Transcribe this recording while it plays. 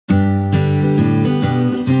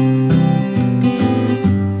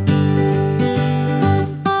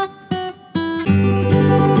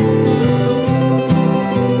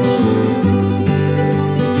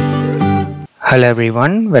Hello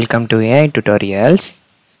everyone, welcome to AI tutorials.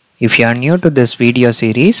 If you are new to this video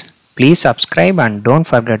series, please subscribe and don't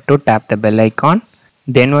forget to tap the bell icon.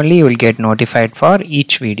 Then only you will get notified for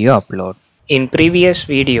each video upload. In previous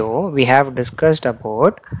video, we have discussed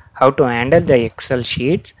about how to handle the Excel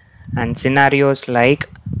sheets and scenarios like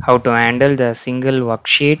how to handle the single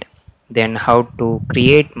worksheet, then how to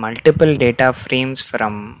create multiple data frames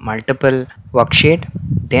from multiple worksheet,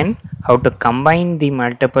 then how to combine the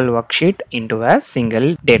multiple worksheet into a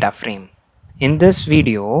single data frame. In this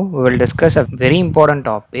video, we will discuss a very important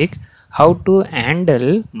topic, how to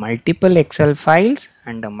handle multiple Excel files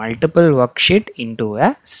and a multiple worksheet into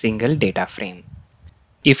a single data frame.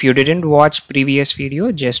 If you didn't watch previous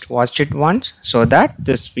video, just watch it once so that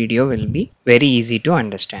this video will be very easy to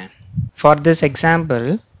understand. For this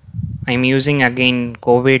example, I am using again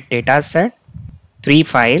COVID data set, 3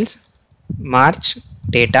 files, March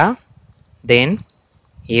data, then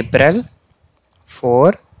April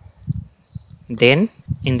 4, then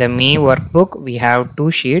in the May workbook we have 2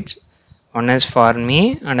 sheets, one is for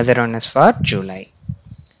May, another one is for July.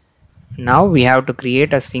 Now we have to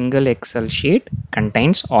create a single Excel sheet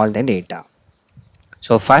contains all the data.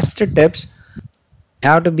 So first tips, you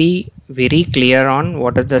have to be very clear on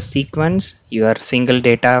what is the sequence your single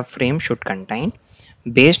data frame should contain.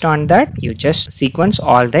 Based on that, you just sequence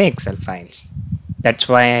all the Excel files. That's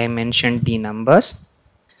why I mentioned the numbers.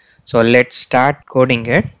 So let's start coding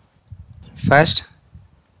it. First,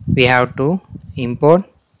 we have to import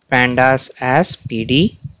Pandas as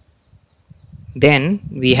PD. Then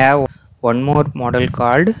we have one more model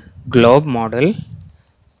called globe model,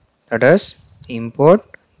 that is import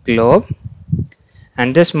globe,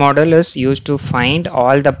 and this model is used to find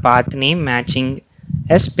all the path name matching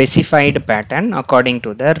a specified pattern according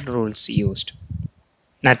to the rules used.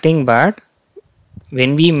 Nothing but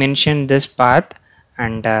when we mention this path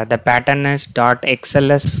and the pattern is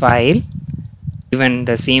 .xls file, even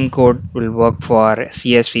the same code will work for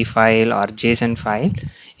CSV file or JSON file.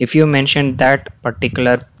 If you mention that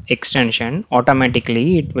particular extension,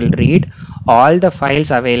 automatically it will read all the files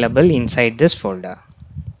available inside this folder.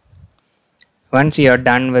 Once you are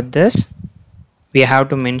done with this, we have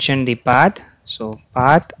to mention the path. So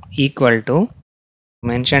path equal to,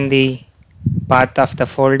 mention the path of the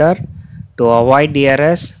folder. To avoid the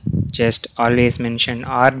errors, just always mention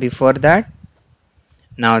R before that.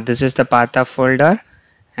 Now this is the path of folder.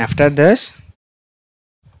 After this,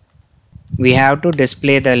 we have to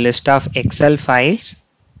display the list of Excel files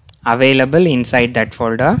available inside that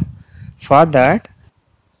folder. For that,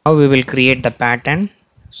 now we will create the pattern.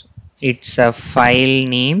 It's a file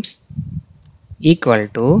names equal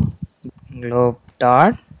to globe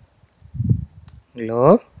dot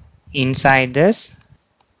globe. Inside this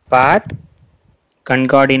path,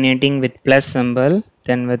 concatenating with plus symbol,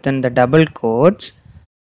 then within the double quotes,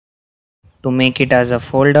 to make it as a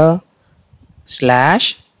folder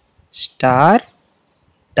slash star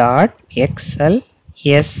dot xlsx.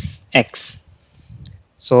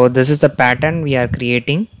 So this is the pattern we are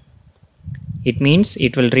creating. It means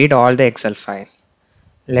it will read all the Excel file.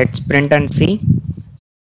 Let's print and see.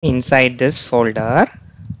 Inside this folder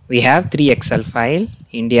we have 3 Excel file,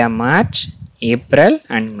 India, March, April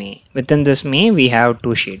and May. Within this May we have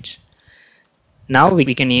 2 sheets. Now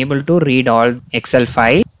we can able to read all Excel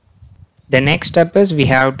files. The next step is we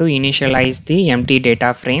have to initialize the empty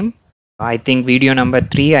data frame. I think video number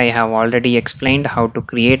 3 I have already explained how to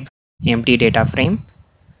create empty data frame.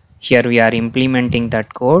 Here we are implementing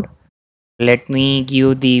that code. Let me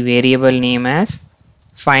give the variable name as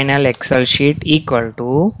final Excel sheet equal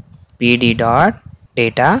to pd dot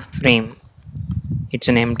data frame. It's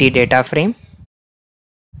an empty data frame.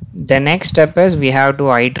 The next step is we have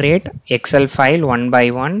to iterate Excel file one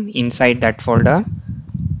by one inside that folder.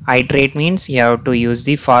 Iterate means you have to use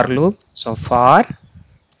the for loop. So for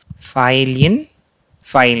file in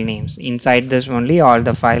file names, inside this only all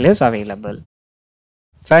the file is available.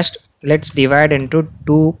 First let's divide into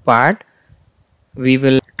 2 parts. We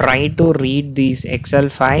will try to read this Excel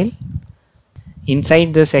file.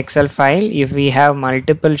 Inside this Excel file, if we have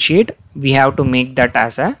multiple sheet, we have to make that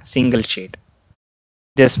as a single sheet.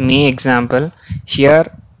 This May example, here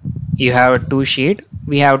you have 2 sheet,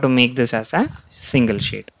 we have to make this as a single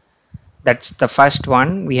sheet. That's the first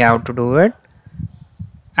one, we have to do it.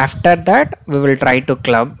 After that, we will try to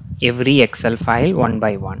club every Excel file one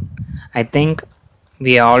by one. I think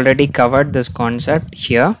we already covered this concept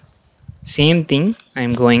here. Same thing I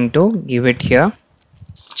am going to give it here.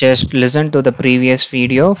 Just listen to the previous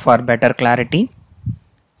video for better clarity.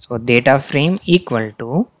 So data frame equal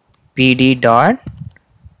to pd dot,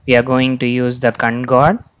 we are going to use the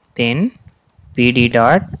concat, then pd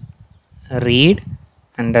dot read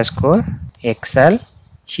underscore Excel.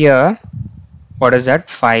 Here, what is that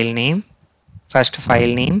file name? First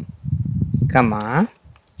file name, comma,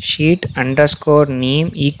 sheet underscore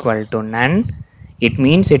name equal to none. It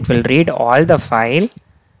means it will read all the file,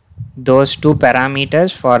 those two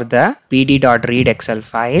parameters for the pd.read Excel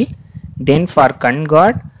file. Then for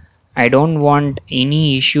concat, I don't want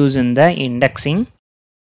any issues in the indexing.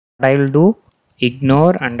 I will do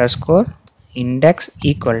ignore underscore index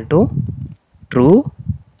equal to true,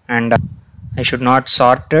 and I should not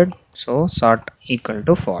sort it, so sort equal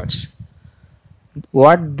to false.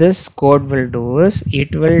 What this code will do is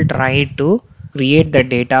it will try to create the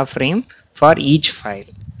data frame for each file.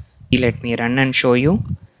 Let me run and show you.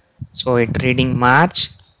 So it reading March,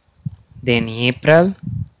 then April.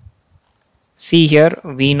 See here,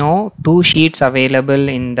 we know two sheets available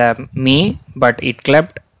in the May, but it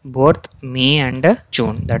clubbed both May and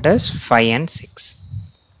June, that is 5 and 6.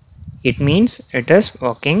 It means it is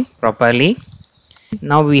working properly.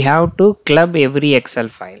 Now we have to club every Excel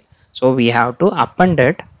file. So we have to append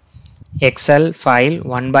it Excel file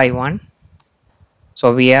one by one.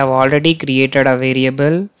 So we have already created a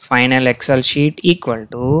variable final Excel sheet equal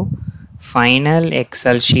to final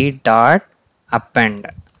Excel sheet dot append.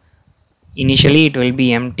 Initially it will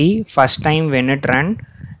be empty. First time when it run,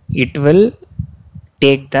 it will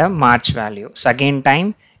take the March value. Second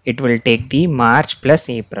time it will take the March plus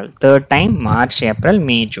April. Third time March, April,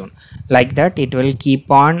 May, June. Like that it will keep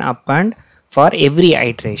on append for every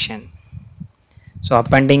iteration. So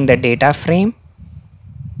appending the data frame,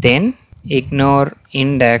 then ignore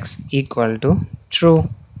index equal to true.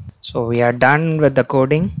 So we are done with the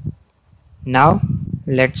coding. Now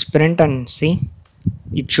let's print and see.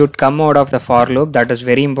 It should come out of the for loop. That is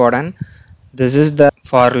very important. This is the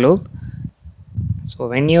for loop. So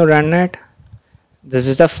when you run it, this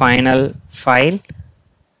is the final file.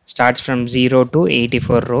 Starts from 0 to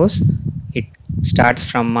 84 rows. It starts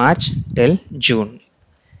from March till June.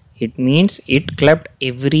 It means it clubbed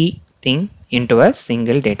everything into a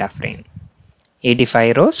single data frame.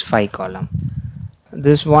 85 rows, 5 column.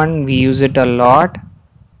 This one we use it a lot.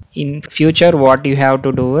 In future, what you have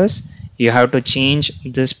to do is you have to change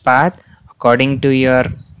this path according to your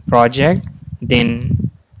project.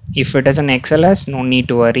 Then if it is an XLS, no need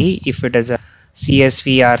to worry. If it is a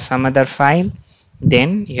CSV or some other file,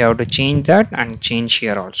 then you have to change that and change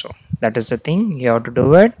here also. That is the thing, you have to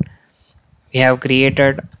do it. We have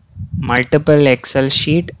created multiple Excel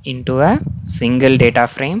sheet into a single data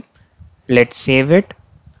frame. Let's save it.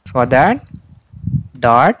 For that,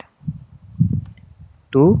 dot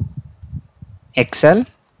to Excel,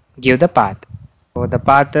 give the path. So the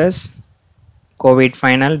path is COVID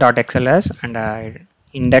final.xls and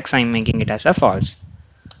index I'm making it as a false.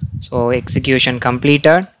 So execution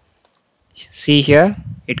completed. See here,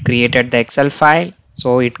 it created the Excel file.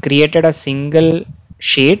 So it created a single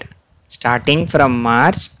sheet starting from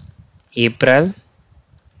March, April,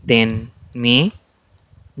 then May,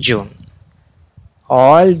 June.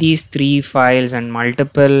 All these three files and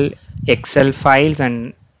multiple Excel files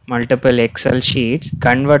and multiple Excel sheets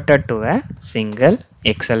converted to a single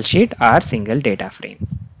Excel sheet or single data frame.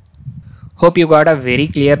 Hope you got a very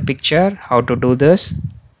clear picture how to do this.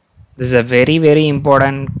 This is a very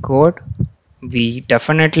important code. We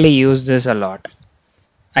definitely use this a lot.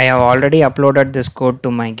 I have already uploaded this code to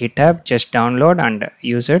my GitHub. Just download and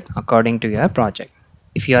use it according to your project.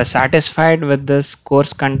 If you are satisfied with this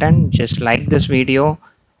course content, just like this video.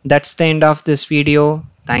 That's the end of this video.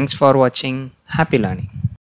 Thanks for watching. Happy learning.